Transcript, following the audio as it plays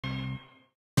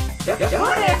Doing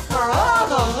it for all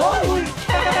the lonely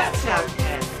cats out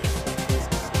there.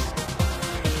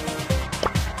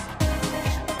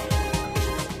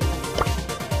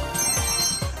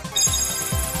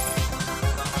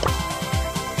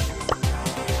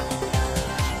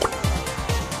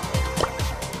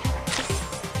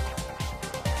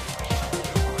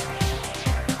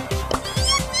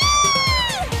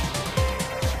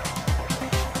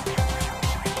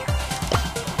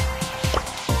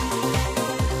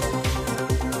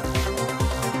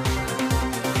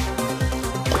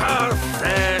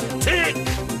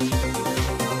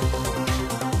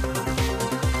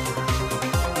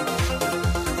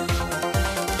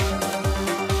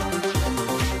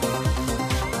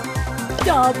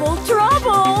 Double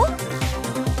trouble!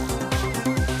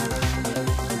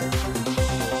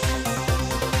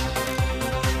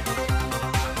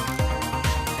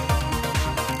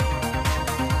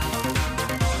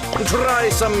 Try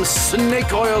some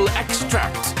snake oil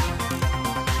extract.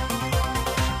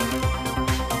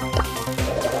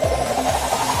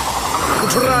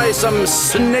 Try some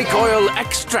snake oil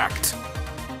extract.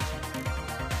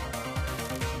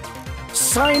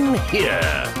 Sign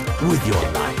here with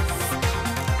your life.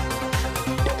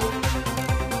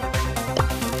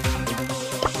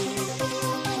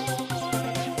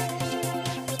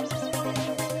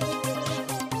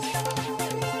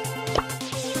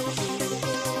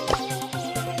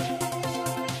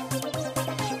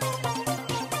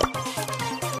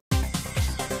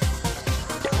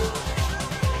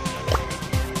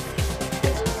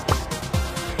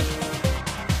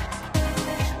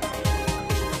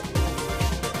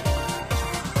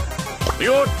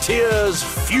 Your tears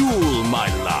fuel my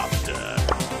laughter.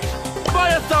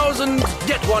 Buy 1,000,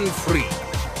 get one free.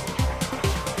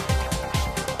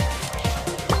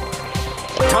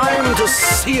 Time to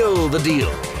seal the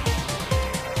deal.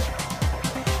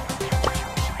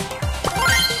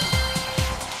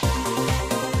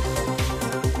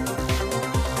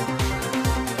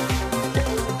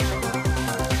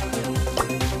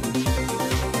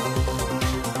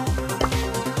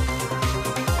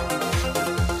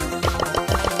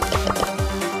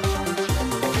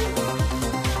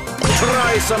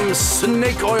 Try some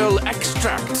snake oil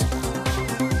extract.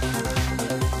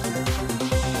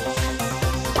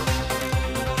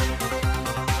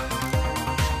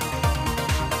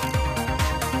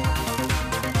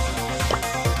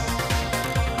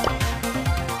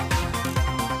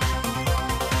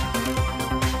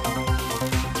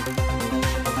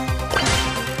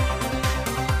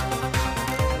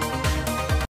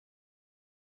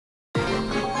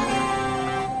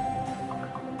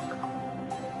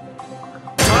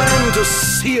 To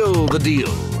seal the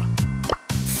deal.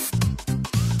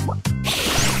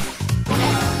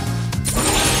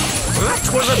 That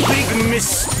was a big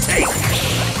mistake.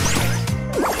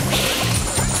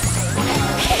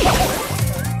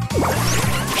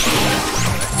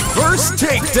 First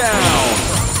takedown.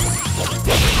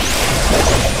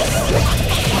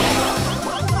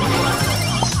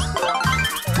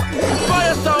 Buy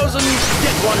 1,000,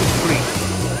 get one free.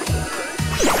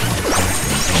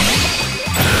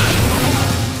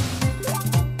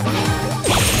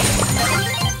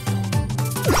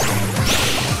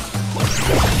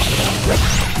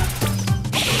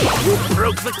 You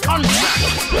broke the contract!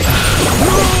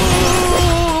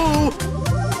 No!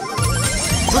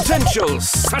 Potential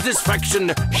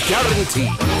satisfaction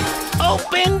guaranteed.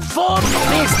 Open for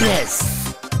business!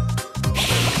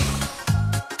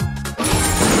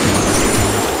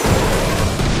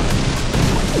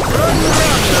 Run,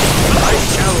 run! I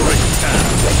shall return.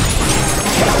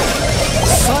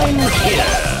 Sign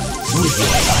here with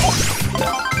your life.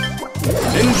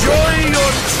 Enjoy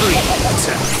your treat.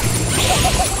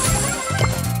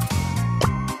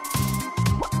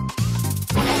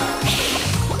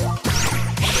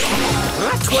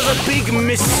 That was a big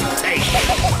mistake.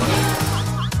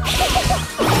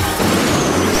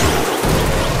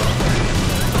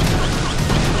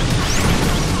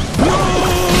 No!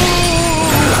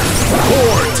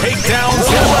 4 takedowns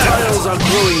left. Tiles are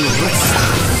growing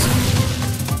restless.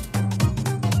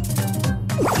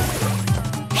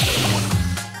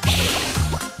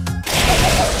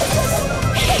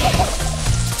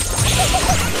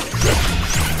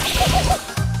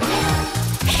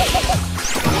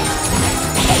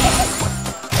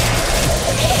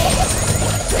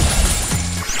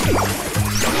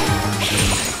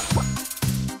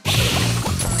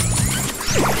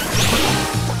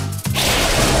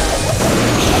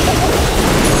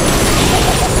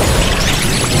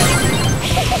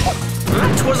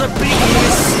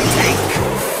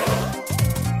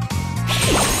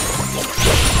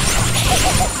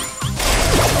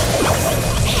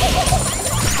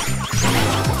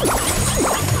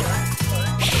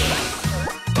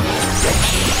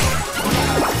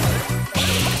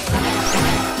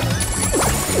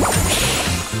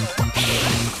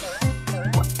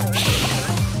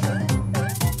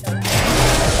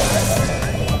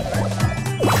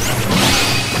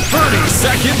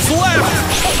 left!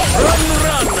 Run,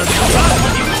 run! As fast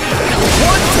as you can!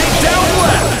 One takedown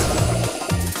left!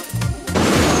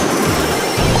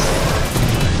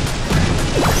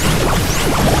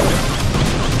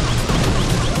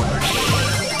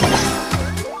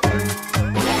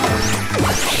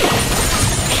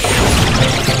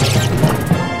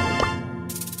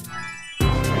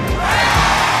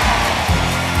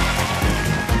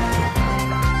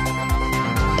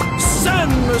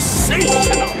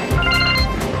 Sensational!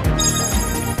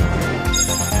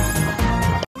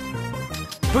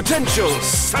 Potential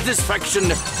satisfaction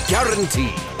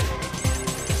guaranteed.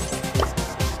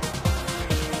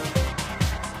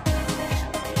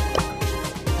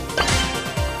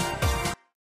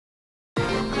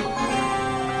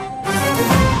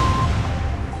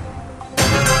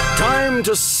 Time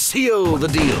to seal the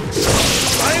deal.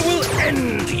 I will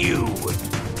end you.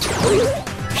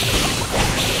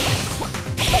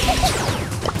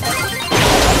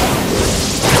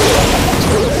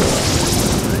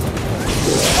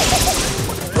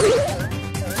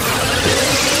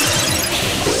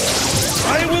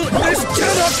 This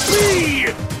cannot be!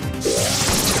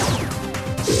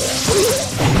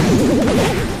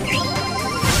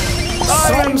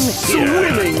 I'm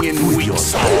swimming in weak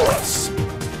sauce.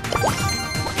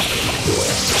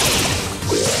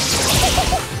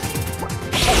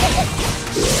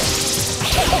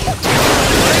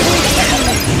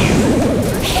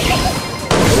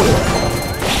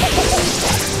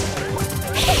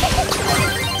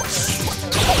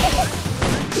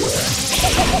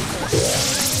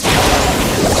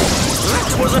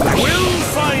 We'll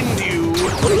find you!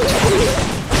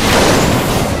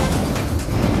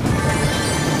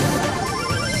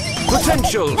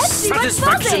 Potential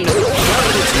satisfaction guaranteed!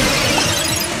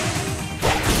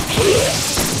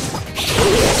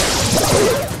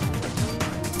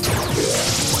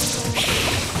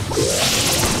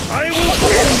 I will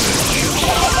end you!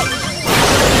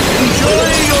 Enjoy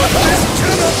your this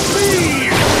cannot be!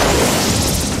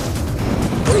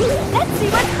 Let's see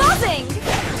what's buzzing!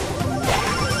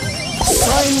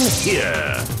 Sign here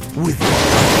with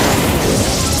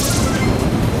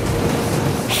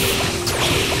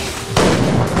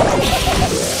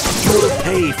you'll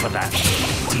pay for that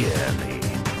dearly.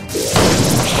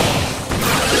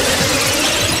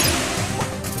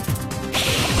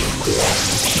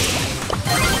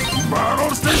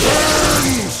 Battle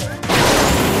stations!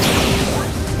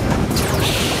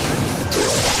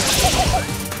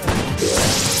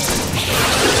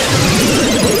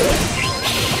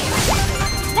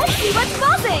 Let's see what's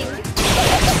buzzing!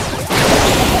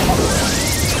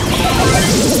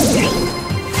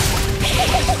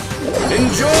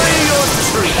 Enjoy your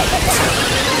treat!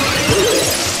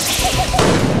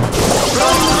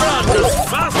 Run, run as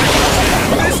fast as you can!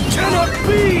 This cannot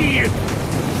be!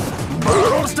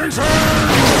 Battle stations!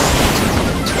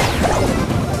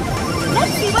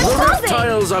 Let's see what's The buzzing!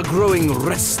 reptiles are growing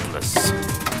restless.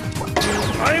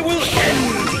 I will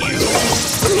end you!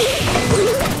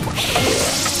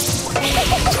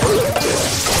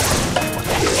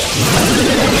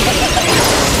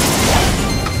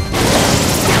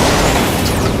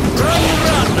 Run,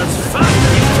 run as fast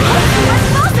as you can! What's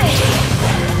buzzing?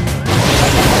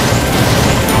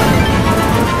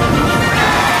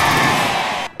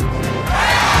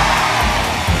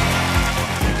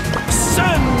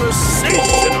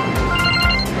 Sensational!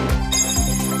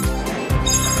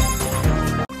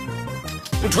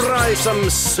 Try some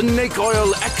snake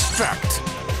oil extract.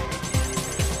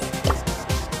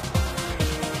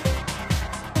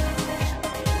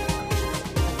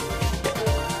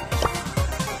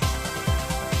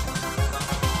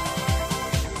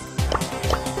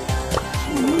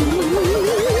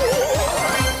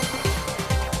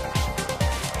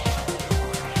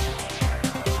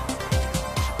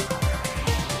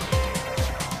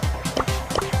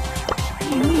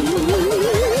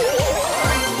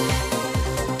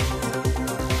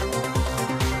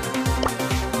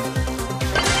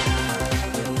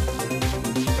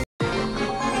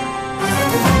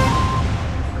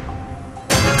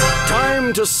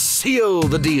 To seal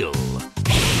the deal.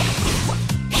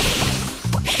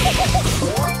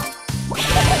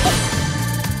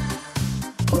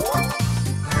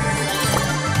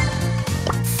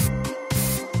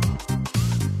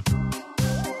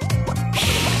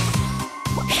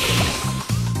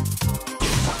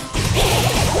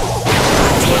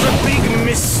 That was a big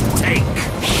mistake.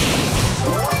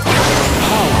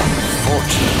 How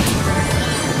unfortunate.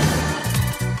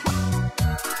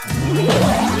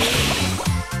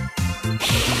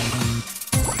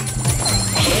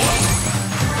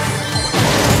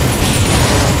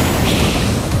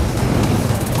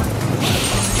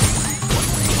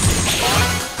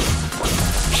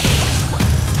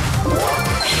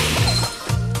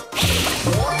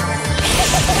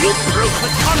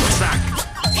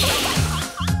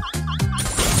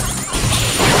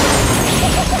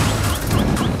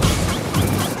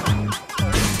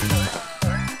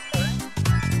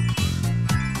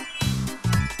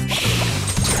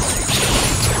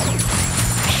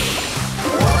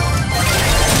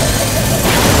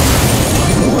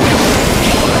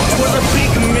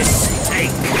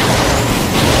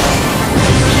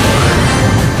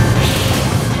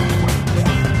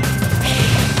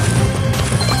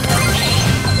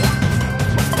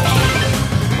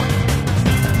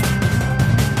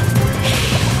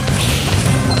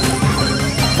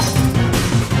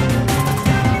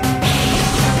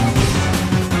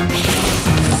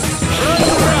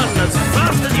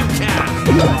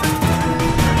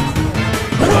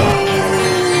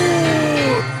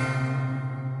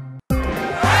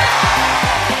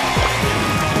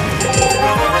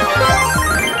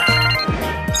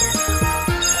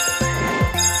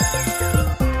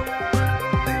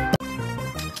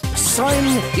 Sign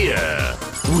here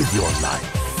with your life.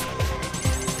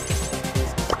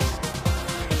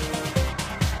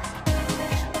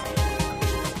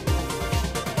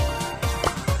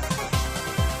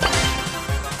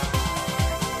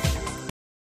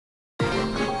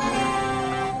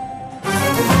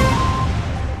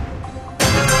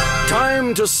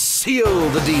 Time to seal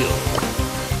the deal.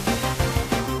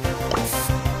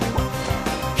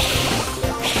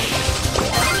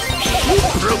 You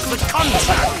broke the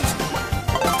contract.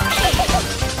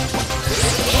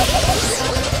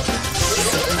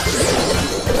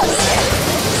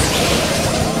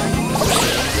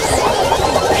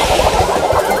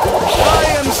 I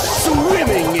am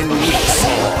swimming in meat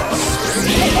sauce.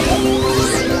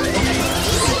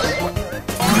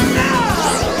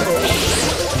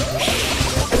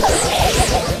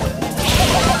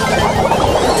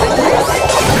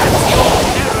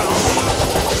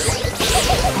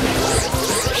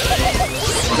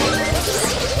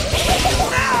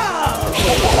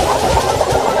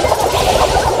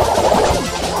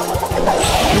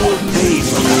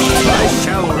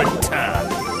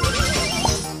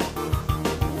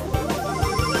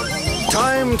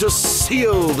 Time to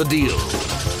seal the deal.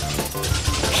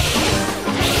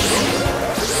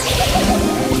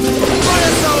 Buy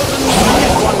 1,000,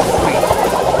 get 1 free.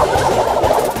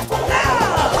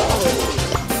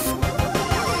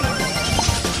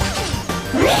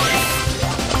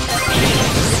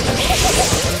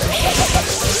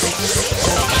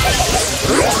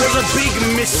 This was a big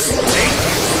mistake.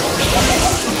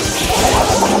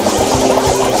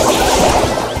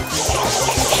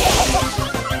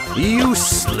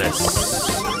 Useless.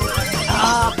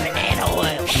 Ah, banana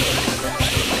oil.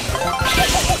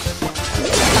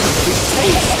 The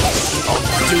taste of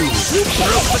doom. You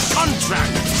broke the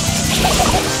contract.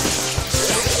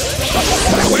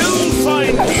 I will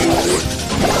find you.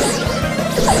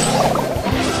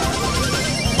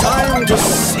 Time to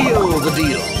seal the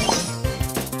deal.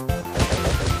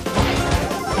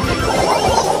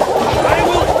 I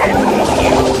will end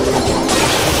you.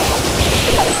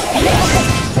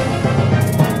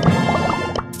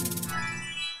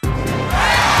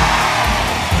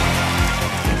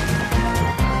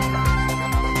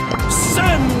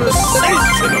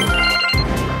 Sensational!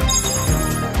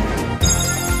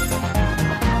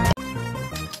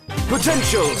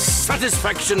 Potential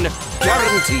satisfaction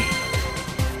guaranteed.